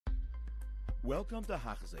Welcome to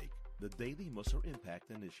Hachzik, the Daily Musar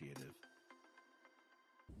Impact Initiative.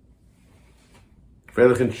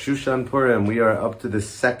 Freilich and Shushan Purim, we are up to the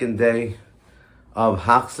second day of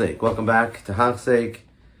Hachzik. Welcome back to Hachzik.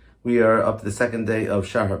 We are up to the second day of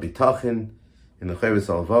Sha'ar Habitachon in the Chavis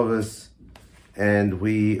Alvavas, and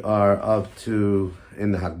we are up to,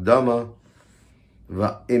 in the Hagdama,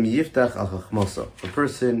 Va'im Yiftach al Chachmasa. The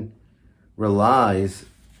person relies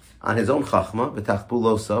on his own Chachma, V'tach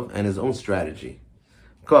Bulosav, and his own strategy,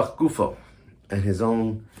 Koch Gufo, and his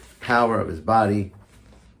own power of his body,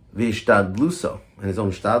 V'ishtadluso, and his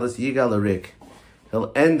own shtadlus, Yigal Arik.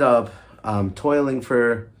 He'll end up toiling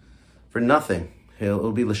for nothing. It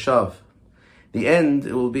will be l'shav. The end,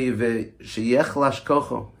 it will be v'sheyech lash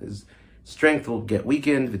kocho. His strength will get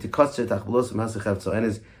weakened. V'tikotzer tachbulos masechevtzo, and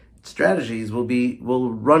his strategies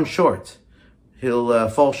will run short. He'll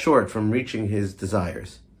fall short from reaching his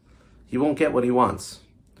desires. He won't get what he wants.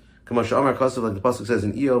 Kama Sha'ar Kosav, like the pasuk says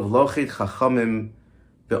in Eov, lochit chachamim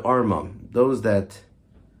be'armam. Those that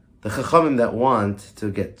the chachamim that want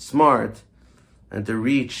to get smart and to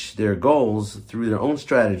reach their goals through their own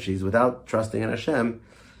strategies without trusting in Hashem,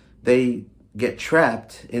 they get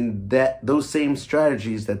trapped in those same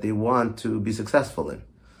strategies that they want to be successful in,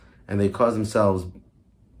 and they cause themselves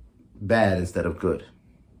bad instead of good.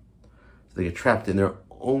 So they get trapped in their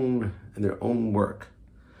own work.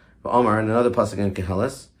 But Omar, in another pasuk in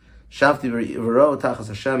Kehalas, Shavti v'ro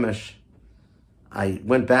tachas hashemesh. I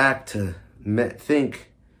went back to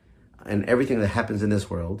think in everything that happens in this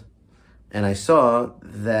world, and I saw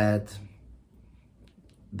that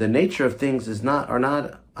the nature of things are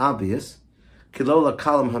not obvious. Kilola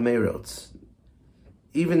kalam hamerots.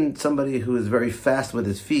 Even somebody who is very fast with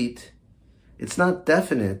his feet, it's not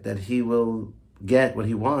definite that he will get what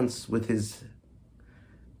he wants with his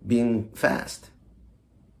being fast.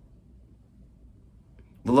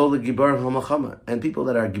 V'lo legibar hamachama. And people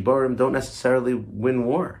that are gibarim don't necessarily win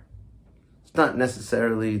war. It's not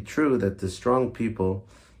necessarily true that the strong people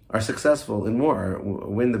are successful in war,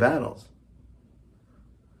 win the battles.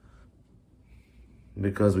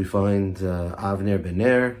 Because we find Avner ben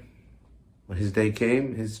Ner, when his day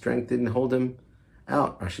came, his strength didn't hold him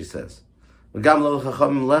out, Rashi says.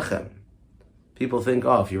 People think,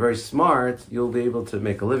 if you're very smart, you'll be able to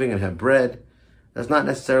make a living and have bread. That's not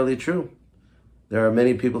necessarily true. There are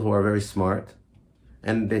many people who are very smart,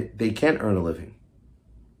 and they can't earn a living.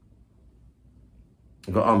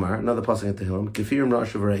 Go Amar, another pasuk in Tehillim, Kefirim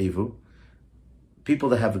Rashav Ra'ivu, people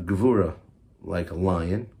that have a gevura, like a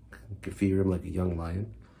lion, Kefirim, like a young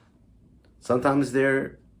lion, sometimes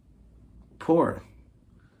they're poor,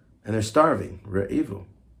 and they're starving, Ra'ivu,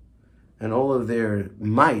 and all of their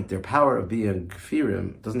might, their power of being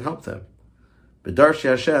Kefirim doesn't help them. But Darshi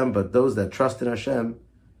Hashem, but those that trust in Hashem,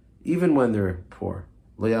 even when they're poor,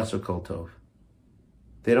 Lo Yasser Kol Tov,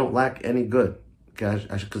 they don't lack any good,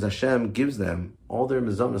 because Hashem gives them all their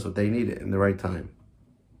mizonos, what they need in the right time.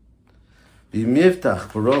 If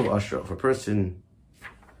a person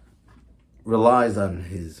relies on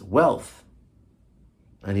his wealth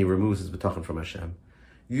and he removes his bitachon from Hashem,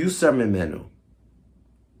 yusar mimenu,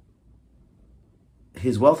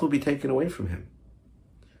 his wealth will be taken away from him.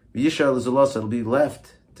 Yishar l'zulos, it'll be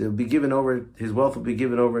left to be given over. His wealth will be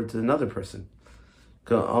given over to another person.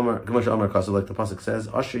 Like the pasuk says,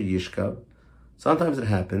 Asher yishkav. Sometimes it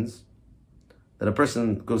happens that a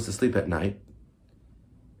person goes to sleep at night,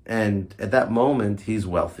 and at that moment he's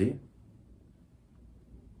wealthy.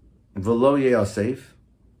 V'lo yeyasef,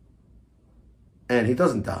 and he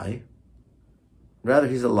doesn't die. Rather,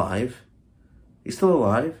 he's alive. He's still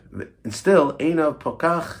alive. And still, einav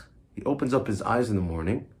pokach, he opens up his eyes in the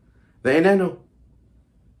morning. Ve'enenu,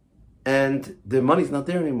 and the money's not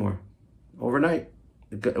there anymore. Overnight,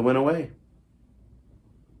 it went away.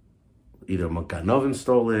 Either Makanovim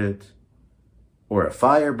stole it, or a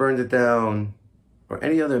fire burned it down, or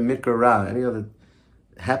any other mikra, any other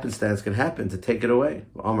happenstance can happen to take it away.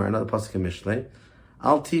 Omar, another pasuk in Mishlei,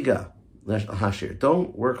 Al tiga hashir.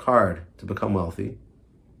 Don't work hard to become wealthy.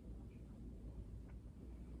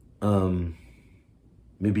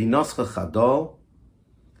 Maybe nascha chadol.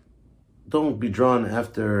 Don't be drawn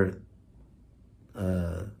after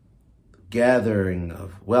gathering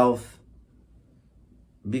of wealth,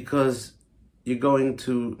 because you're going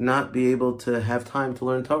to not be able to have time to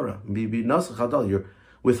learn Torah. You're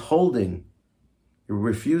withholding, you're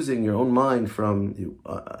refusing your own mind from,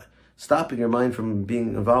 stopping your mind from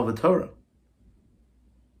being involved with Torah.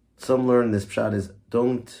 Some learn this pshat is,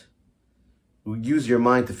 don't use your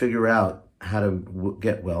mind to figure out how to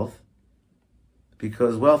get wealth,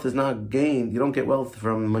 because wealth is not gained. You don't get wealth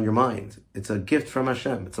from your mind. It's a gift from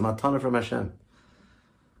Hashem. It's a matana from Hashem.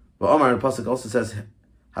 But Omar, the pasuk also says,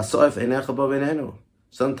 "Hasoif einecha bo beinenu."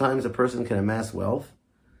 Sometimes a person can amass wealth,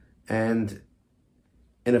 and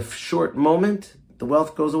in a short moment, the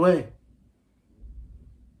wealth goes away.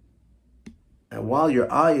 And while your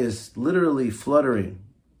eye is literally fluttering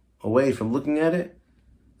away from looking at it,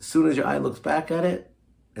 as soon as your eye looks back at it,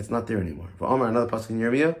 it's not there anymore. For Omar, another pasuk in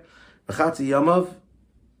Yirmiyah, "V'chatzi yamav,"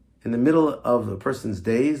 in the middle of a person's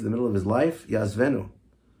days, the middle of his life, yazvenu,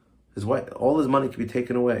 his wife, all his money can be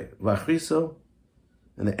taken away. V'achriso,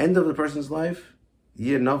 in the end of the person's life,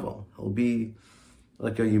 yir naval, he'll be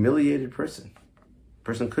like a humiliated person. A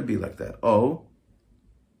person could be like that. Oh,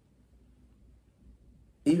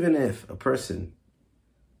 even if a person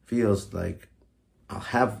feels like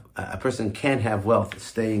a person can have wealth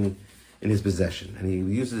staying in his possession, and he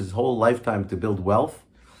uses his whole lifetime to build wealth,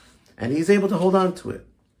 and he's able to hold on to it.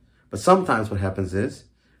 But sometimes what happens is,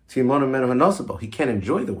 he can't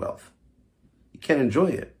enjoy the wealth. He can't enjoy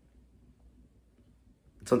it.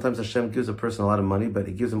 Sometimes Hashem gives a person a lot of money, but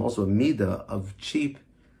He gives him also a midah of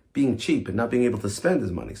being cheap and not being able to spend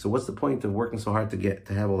his money. So what's the point of working so hard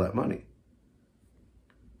to have all that money?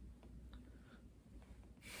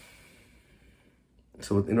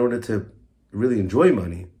 So in order to really enjoy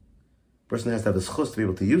money, a person has to have the schus to be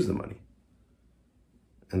able to use the money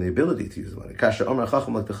and the ability to use the money. Kasha Omar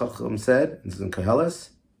Chacham, like the Chacham said, this is in Koheles,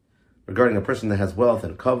 regarding a person that has wealth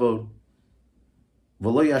and kavod,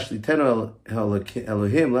 V'lo yashlitenu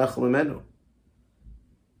Elohim lechol mimenu.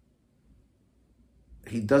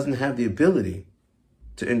 He doesn't have the ability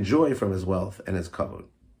to enjoy from his wealth and his kavod.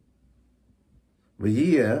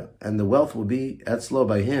 V'yiyeh, and the wealth will be etzlo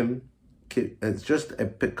by him. It's just a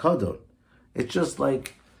pikadon. It's just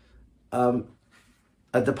like a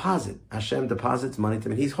deposit. Hashem deposits money to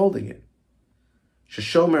him. He's holding it.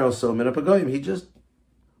 Sheshomer also min hapagoyim. He just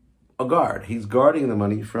a guard. He's guarding the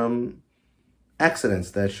money from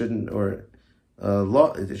accidents that shouldn't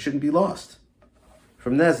it shouldn't be lost,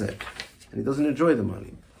 from nezek, and he doesn't enjoy the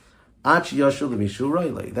money. Ach yashul mishu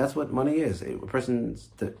roile. That's what money is.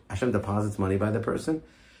 Hashem deposits money by the person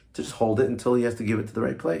to just hold it until he has to give it to the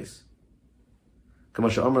right place.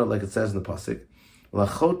 Kamasha Amar, like it says in the pasuk,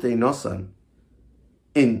 lachote nosan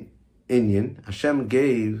in inyan. Hashem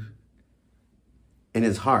gave in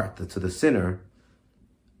his heart to the sinner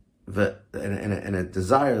and a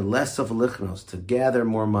desire less of a lichnos, to gather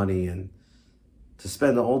more money and to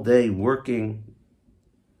spend the whole day working,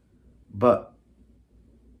 but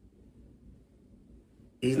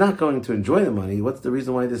he's not going to enjoy the money. What's the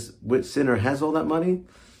reason why this sinner has all that money?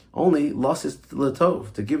 Only losses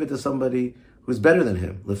l'tov, to give it to somebody who's better than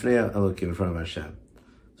him, lifnei Elokim, in front of Hashem.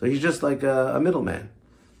 So he's just like a middleman.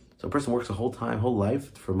 So a person works a whole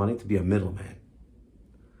life for money to be a middleman.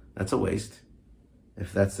 That's a waste,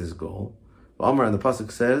 if that's his goal. Amar, and the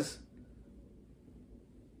pasuk says,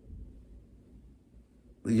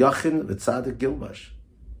 Yachin v'tzadik gilbash.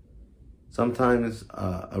 Sometimes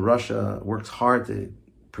a Russia works hard to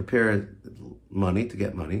prepare money, to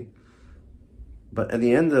get money, but at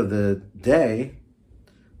the end of the day,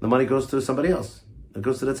 the money goes to somebody else. It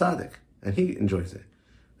goes to the tzaddik, and he enjoys it.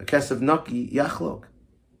 A kesef naki yachlok.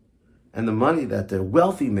 And the money that the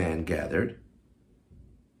wealthy man gathered,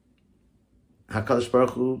 HaKadosh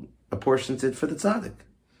Baruch Hu apportions it for the tzaddik.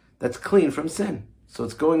 That's clean from sin. So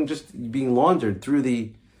it's being laundered through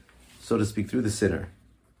the, so to speak, through the sinner.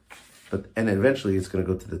 And eventually it's going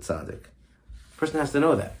to go to the tzaddik. The person has to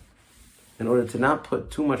know that in order to not put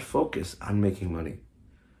too much focus on making money.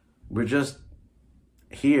 We're just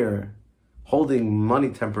here holding money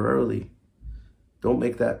temporarily. Don't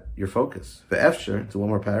make that your focus. Ve'efsher, to one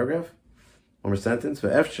more paragraph, one more sentence.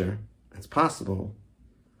 Ve'efsher, it's possible.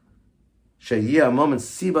 Sheyiyah moment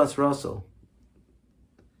sibas raso,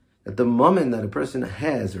 that the moment that a person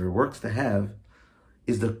has or works to have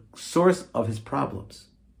is the source of his problems.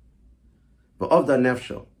 V'avda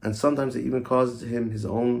nefsho, and sometimes it even causes him his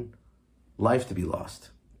own life to be lost,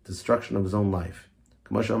 destruction of his own life.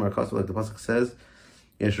 Kamasha Amar Kasva, like the pasuk says,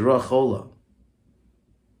 Yesh ruach chola,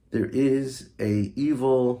 there is a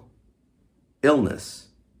evil illness,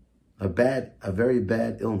 a very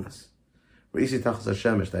bad illness.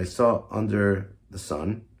 That I saw under the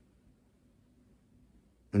sun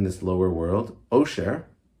in this lower world. Osher,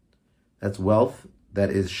 that's wealth that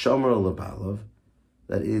is shomer lebalov,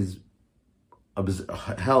 that is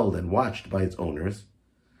held and watched by its owners,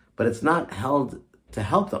 but it's not held to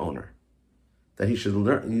help the owner, that he should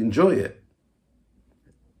enjoy it.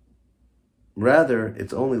 Rather,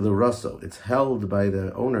 it's only l'raso. It's held by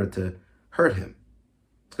the owner to hurt him.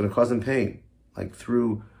 It's going to cause him pain. Like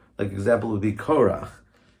example would be Korach,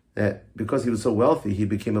 that because he was so wealthy, he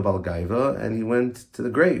became a Balgaiva and he went to the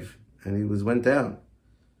grave and went down.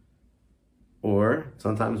 Or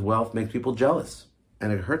sometimes wealth makes people jealous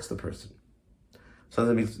and it hurts the person.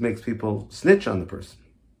 Sometimes it makes people snitch on the person.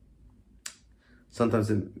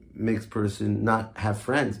 Sometimes it makes person not have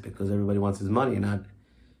friends because everybody wants his money and not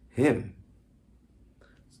him.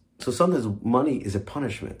 So sometimes money is a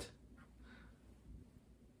punishment.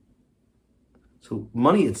 So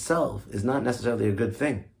money itself is not necessarily a good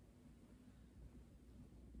thing.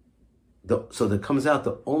 So that comes out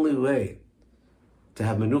the only way to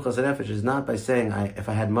have menuchas nefesh is not by saying, if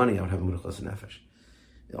I had money, I would have menuchas nefesh.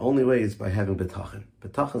 The only way is by having bitachon.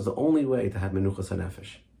 Bitachon is the only way to have menuchas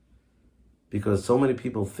nefesh. Because so many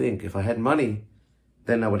people think, if I had money,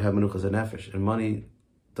 then I would have menuchas nefesh. And money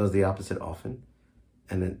does the opposite often.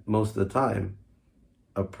 And then most of the time,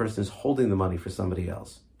 a person is holding the money for somebody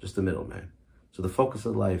else, just the middleman. So the focus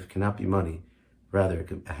of life cannot be money. Rather,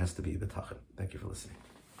 it has to be bitachon. Thank you for listening.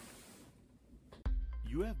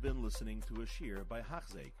 You have been listening to a shiur by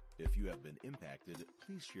Hachzeik. If you have been impacted,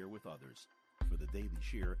 please share with others. For the daily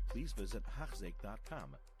shiur, please visit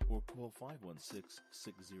Hachzeik.com or call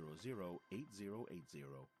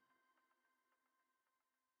 516-600-8080.